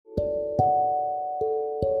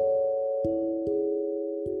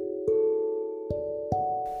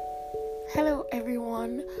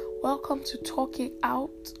everyone. Welcome to Talk It Out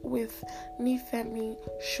with Nifemi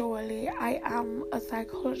Showale. I am a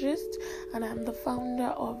psychologist and I'm the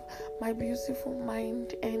founder of My Beautiful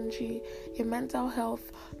Mind NG, a mental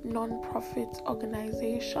health non-profit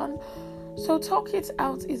organization. So Talk It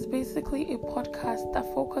Out is basically a podcast that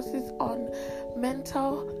focuses on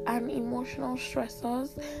mental and emotional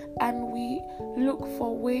stressors, and we look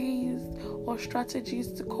for ways or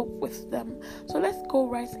strategies to cope with them. So let's go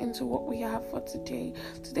right into what we have for today.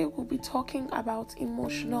 Today we'll be talking about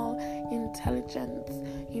emotional intelligence.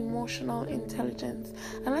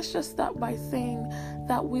 And let's just start by saying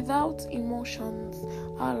that without emotions,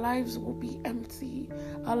 our lives will be empty.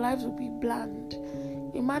 Our lives will be bland.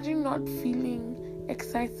 Imagine not feeling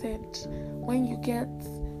excited when you get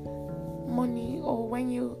money, or when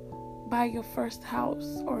you buy your first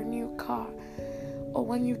house or a new car, or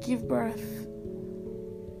when you give birth,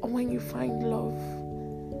 or when you find love.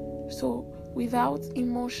 So without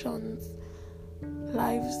emotions,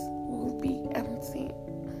 lives will be empty.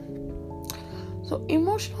 So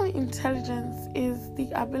emotional intelligence is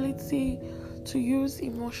the ability to use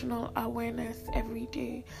emotional awareness every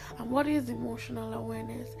day. And what is emotional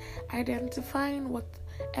awareness? Identifying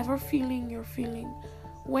whatever feeling you're feeling,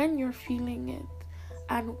 when you're feeling it,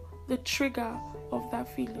 and the trigger of that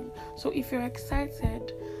feeling. So if you're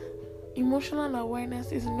excited, emotional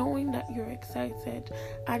awareness is knowing that you're excited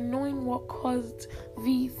and knowing what caused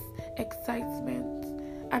these excitements.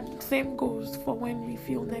 And same goes for when we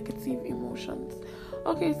feel negative emotions.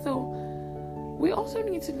 Okay, so we also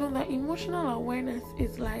need to know that emotional awareness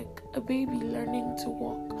is like a baby learning to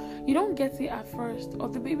walk. You don't get it at first, or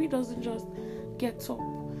the baby doesn't just get up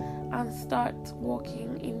and start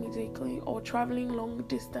walking immediately or traveling long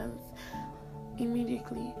distance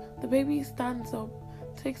immediately. The baby stands up,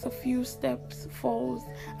 takes a few steps, falls,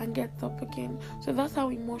 and gets up again. So that's how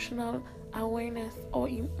emotional awareness or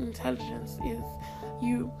intelligence is.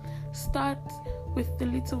 You start with the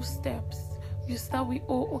little steps. You start with,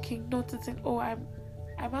 noticing, I'm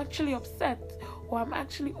actually upset, or I'm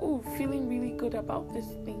actually, feeling really good about this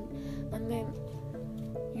thing. And then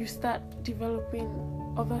you start developing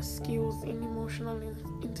other skills in emotional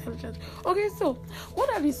intelligence. Okay, so what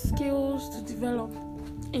are the skills to develop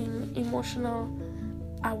in emotional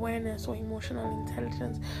awareness or emotional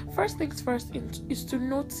intelligence? First things first is to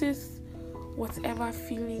notice whatever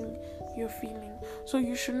feeling you're feeling. So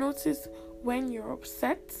you should notice when you're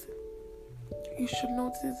upset. You should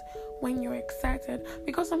notice when you're excited,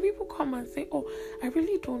 because some people come and say, I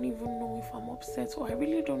really don't even know if I'm upset, or I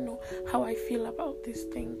really don't know how I feel about this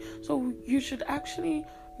thing. So you should actually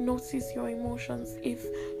notice your emotions if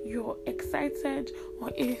you're excited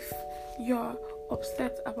or if you're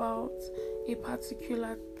upset about a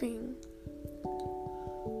particular thing.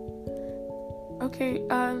 Okay,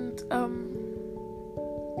 and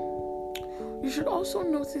you should also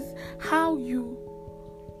notice how you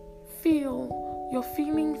feel. Your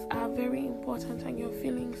feelings are very important and your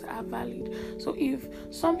feelings are valid. So if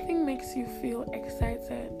something makes you feel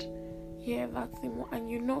excited, that's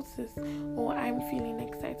and you notice, I'm feeling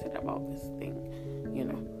excited about this thing,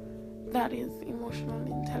 that is emotional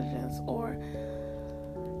intelligence. Or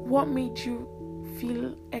what made you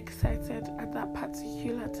feel excited at that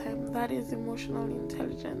particular time, that is emotional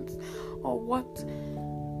intelligence. Or what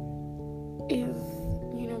is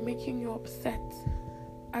making you upset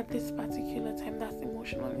at this particular time, that's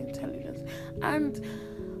emotional intelligence. And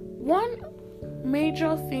one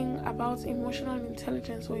major thing about emotional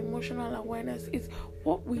intelligence or emotional awareness is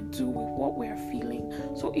what we do with what we're feeling.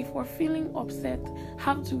 So if we're feeling upset,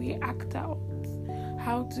 how do we act out?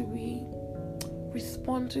 How do we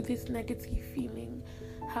respond to this negative feeling?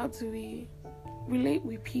 How do we relate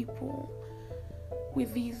with people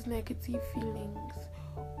with these negative feelings?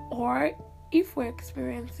 Or if we're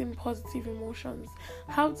experiencing positive emotions,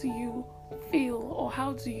 how do you feel, or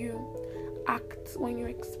how do you act when you're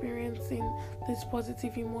experiencing this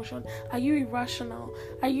positive emotion? Are you irrational?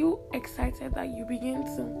 Are you excited that you begin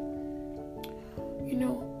to,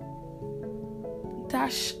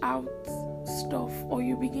 dash out stuff, or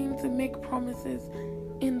you begin to make promises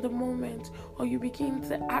in the moment, or you begin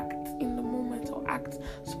to act in the moment or act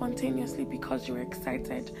spontaneously because you're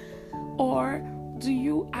excited? Or do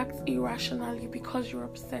you act irrationally because you're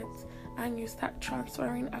upset and you start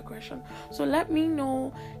transferring aggression? So let me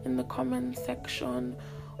know in the comment section,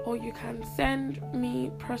 or you can send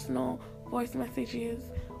me personal voice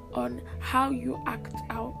messages on how you act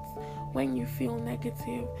out when you feel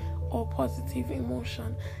negative or positive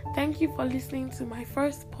emotion. Thank you for listening to my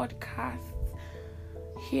first podcast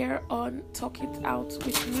here on Talk It Out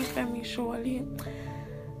with Nifemi Showale.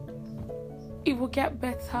 It will get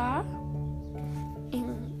better.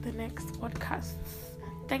 next podcast.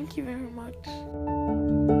 Thank you very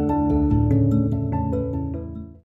much.